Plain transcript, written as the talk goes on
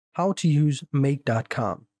How to use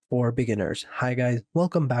make.com for beginners. Hi guys,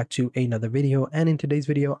 welcome back to another video, and in today's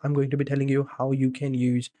video I'm going to be telling you how you can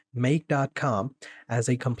use make.com as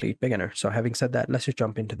a complete beginner. So having said that, let's just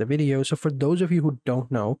jump into the video. So for those of you who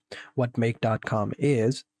don't know what make.com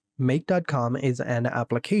is, make.com is an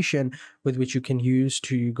application with which you can use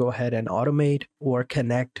to go ahead and automate or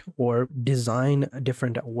connect or design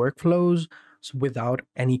different workflows without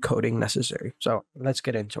any coding necessary. So let's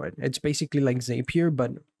get into it. It's basically like Zapier,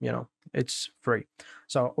 but it's free.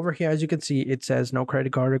 So over here, as you can see, it says no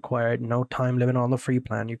credit card required, no time limit on the free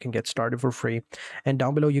plan. You can get started for free. And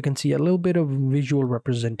down below, you can see a little bit of visual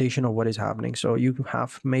representation of what is happening. So you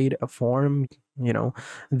have made a form,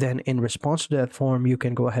 then in response to that form, you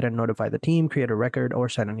can go ahead and notify the team, create a record, or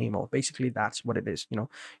send an email. Basically, that's what it is.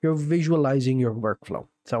 You're visualizing your workflow.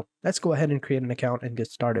 So let's go ahead and create an account and get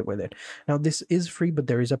started with it. Now, this is free, but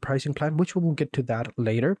there is a pricing plan, which we'll get to that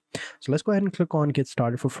later. So let's go ahead and click on get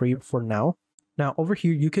started for free for now. Now, over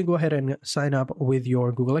here, you can go ahead and sign up with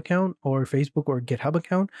your Google account or Facebook or GitHub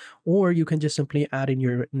account, or you can just simply add in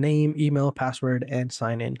your name, email, password, and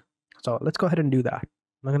sign in. So let's go ahead and do that.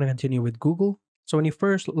 I'm going to continue with Google. So when you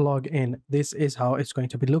first log in, this is how it's going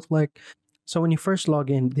to look like. So when you first log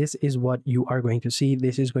in, this is what you are going to see.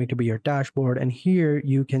 This is going to be your dashboard. And here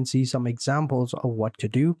you can see some examples of what to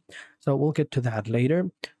do. So we'll get to that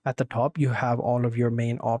later. At the top, you have all of your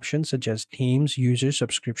main options, such as themes, users,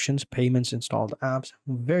 subscriptions, payments, installed apps,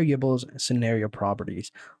 variables, scenario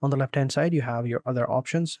properties. On the left-hand side, you have your other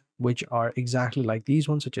options, which are exactly like these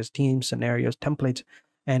ones, such as themes, scenarios, templates,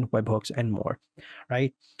 and webhooks and more,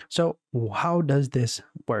 right? So how does this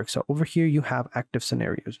work? So over here, you have active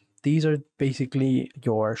scenarios. These are basically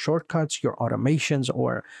your shortcuts, your automations,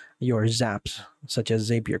 or your zaps, such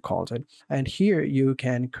as Zapier calls it. And here you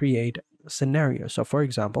can create scenarios. So for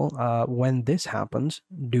example, when this happens,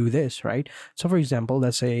 do this, right? So for example,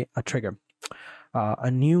 let's say a trigger,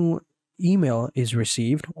 a new email is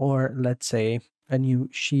received, or let's say a new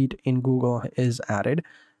sheet in Google is added.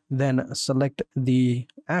 Then select the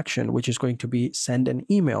action, which is going to be send an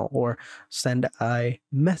email or send a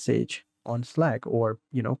message on Slack, or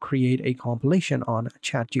create a compilation on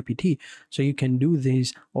ChatGPT. So you can do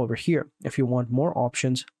these over here. If you want more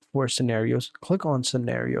options for scenarios, click on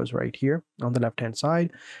scenarios right here on the left hand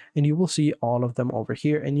side, and you will see all of them over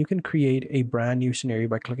here. And you can create a brand new scenario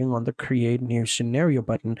by clicking on the create new scenario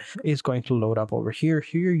button. It's going to load up over here.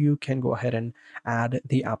 Here you can go ahead and add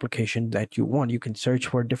the application that you want. You can search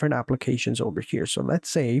for different applications over here. So let's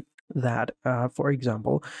say that for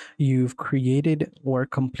example, you've created or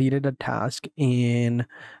completed a task in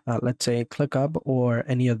let's say ClickUp or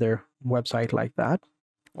any other website like that.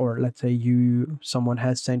 Or let's say someone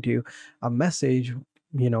has sent you a message,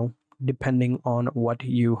 depending on what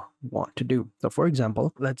you want to do. So for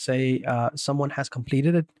example, let's say someone has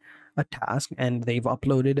completed a task and they've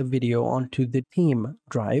uploaded a video onto the team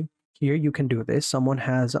drive. Here you can do this. Someone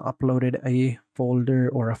has uploaded a folder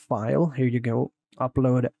or a file. Here you go,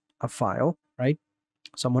 upload a file, right?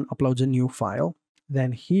 Someone uploads a new file.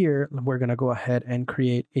 Then here we're going to go ahead and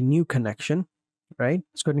create a new connection. Right?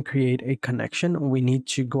 Let's go ahead and create a connection. We need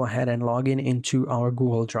to go ahead and log in into our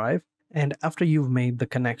Google Drive. And after you've made the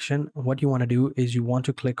connection, what you want to do is you want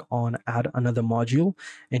to click on add another module.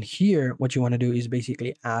 And here, what you want to do is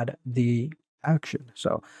basically add the action.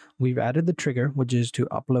 So we've added the trigger, which is to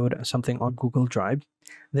upload something on Google Drive.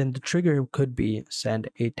 Then the trigger could be send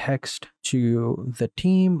a text to the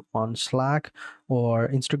team on Slack or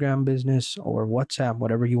Instagram business or WhatsApp,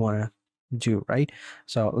 whatever you want to do, right?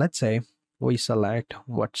 So let's say we select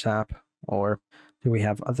WhatsApp, or do we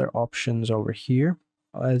have other options over here?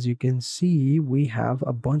 As you can see, we have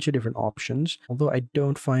a bunch of different options, although I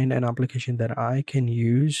don't find an application that I can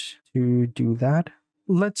use to do that.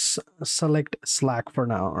 Let's select Slack for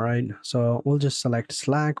now, all right? So we'll just select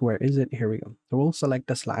Slack. Where is it? Here we go. So we'll select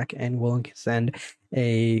a Slack and we'll send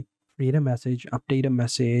create a message, update a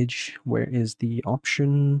message. Where is the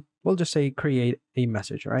option? We'll just say create a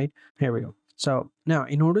message, right? Here we go. So now,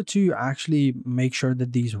 in order to actually make sure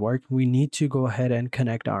that these work, we need to go ahead and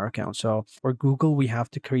connect our account. So for Google, we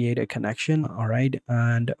have to create a connection, all right?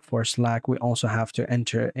 And for Slack, we also have to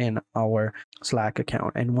enter in our Slack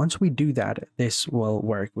account. And once we do that, this will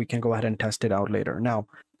work. We can go ahead and test it out later. Now,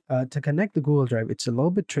 to connect the Google Drive, it's a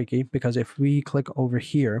little bit tricky because if we click over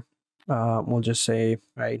here, we'll just say,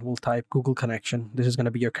 right, we'll type Google connection. This is going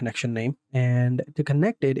to be your connection name. And to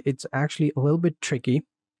connect it, it's actually a little bit tricky.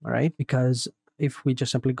 All right, because if we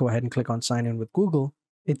just simply go ahead and click on sign in with Google,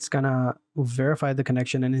 it's gonna verify the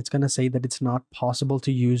connection, and it's gonna say that it's not possible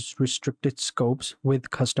to use restricted scopes with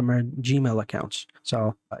customer Gmail accounts.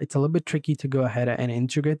 So it's a little bit tricky to go ahead and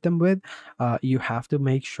integrate them with. You have to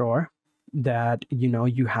make sure that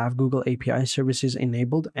you have Google API services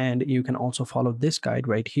enabled, and you can also follow this guide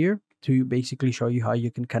right here to basically show you how you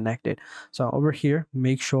can connect it. So over here,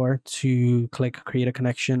 make sure to click create a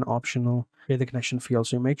connection, optional create the connection field.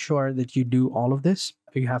 So make sure that you do all of this.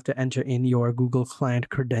 You have to enter in your Google Client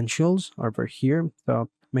credentials over here. So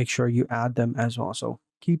make sure you add them as well. So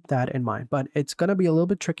keep that in mind, but it's going to be a little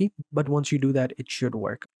bit tricky, but once you do that, it should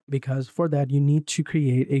work, because for that you need to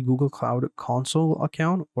create a Google Cloud Console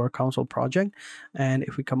account or console project. And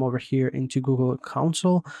if we come over here into Google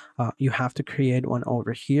Console, you have to create one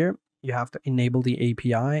over here. You have to enable the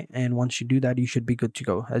API, and once you do that, you should be good to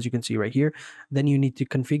go, as you can see right here. Then you need to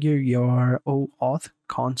configure your OAuth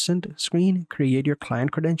consent screen, create your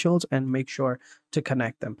client credentials, and make sure to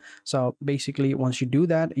connect them. So basically, once you do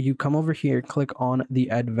that, you come over here, click on the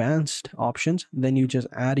advanced options, then you just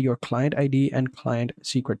add your client ID and client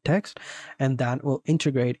secret text, and that will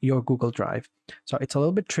integrate your Google Drive. So it's a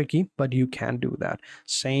little bit tricky, but you can do that.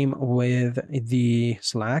 Same with the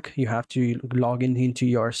Slack. You have to log into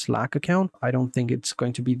your Slack account. I don't think it's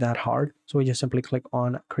going to be that hard. So we just simply click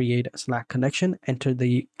on create Slack connection, enter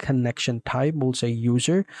the connection type, we'll say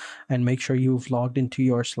user, and make sure you've logged into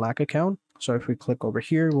your Slack account. So if we click over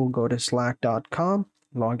here, we'll go to slack.com,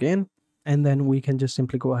 log in, and then we can just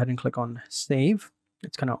simply go ahead and click on save.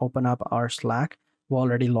 It's going to open up our Slack. We're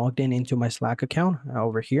already logged into my Slack account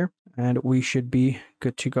over here, and we should be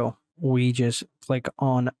good to go. We just click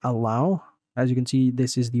on allow. As you can see,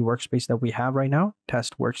 this is the workspace that we have right now,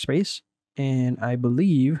 test workspace, and I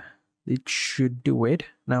believe it should do it.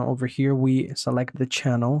 Now over here, we select the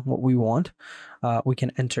channel, what we want. We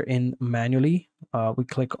can enter in manually. We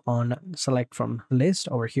click on select from list.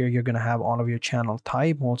 Over here, you're going to have all of your channel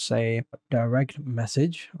type. We'll say direct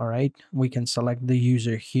message. All right. We can select the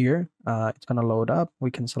user here. It's going to load up. We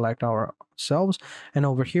can select ourselves. And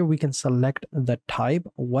over here, we can select the type,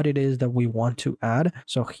 what it is that we want to add.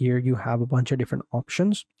 So here you have a bunch of different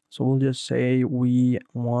options. So we'll just say we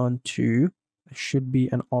want to, should be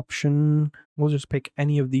an option. We'll just pick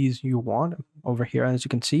any of these you want over here. As you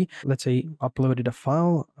can see, let's say uploaded a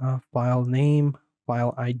file, file name,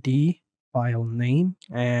 file ID, file name,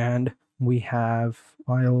 and we have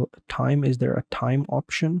file time. Is there a time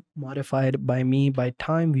option? Modified by me, by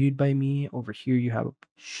time, viewed by me. Over here you have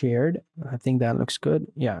shared. I think that looks good.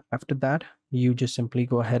 Yeah, after that you just simply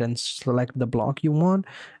go ahead and select the block you want,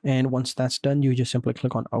 and once that's done, you just simply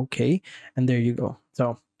click on OK, and there you go.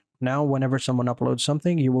 So now, whenever someone uploads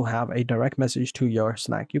something, you will have a direct message to your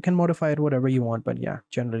Slack. You can modify it whatever you want, but yeah,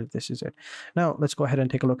 generally this is it. Now, let's go ahead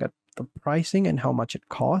and take a look at the pricing and how much it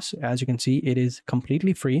costs. As you can see, it is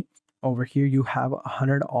completely free. Over here, you have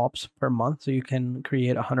 100 ops per month, so you can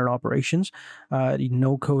create 100 operations.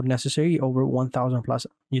 No code necessary, over 1,000 plus,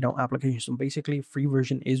 applications. So basically, free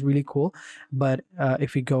version is really cool. But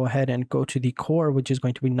if you go ahead and go to the core, which is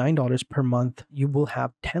going to be $9 per month, you will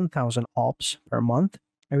have 10,000 ops per month.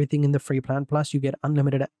 Everything in the free plan, plus you get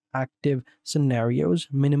unlimited active scenarios,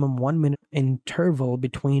 minimum 1 minute interval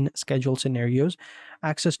between scheduled scenarios,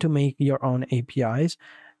 access to make your own APIs.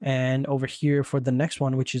 And over here for the next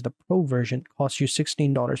one, which is the pro version, costs you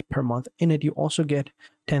 $16 per month. In it, you also get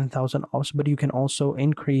 10,000 ops, but you can also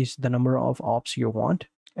increase the number of ops you want.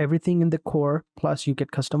 Everything in the core, plus you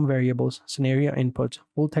get custom variables, scenario inputs,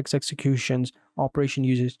 full text executions, operation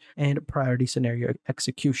usage, and priority scenario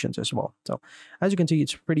executions as well. So as you can see,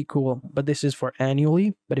 it's pretty cool, but this is for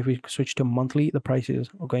annually. But if we switch to monthly, the prices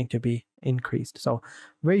are going to be increased. So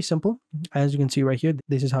very simple. As you can see right here,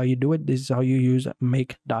 this is how you do it. This is how you use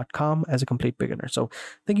make.com as a complete beginner. So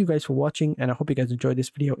thank you guys for watching, and I hope you guys enjoyed this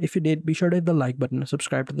video. If you did, be sure to hit the like button,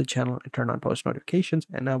 subscribe to the channel, and turn on post notifications,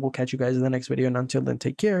 and I will catch you guys in the next video. And until then,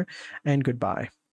 take care and goodbye.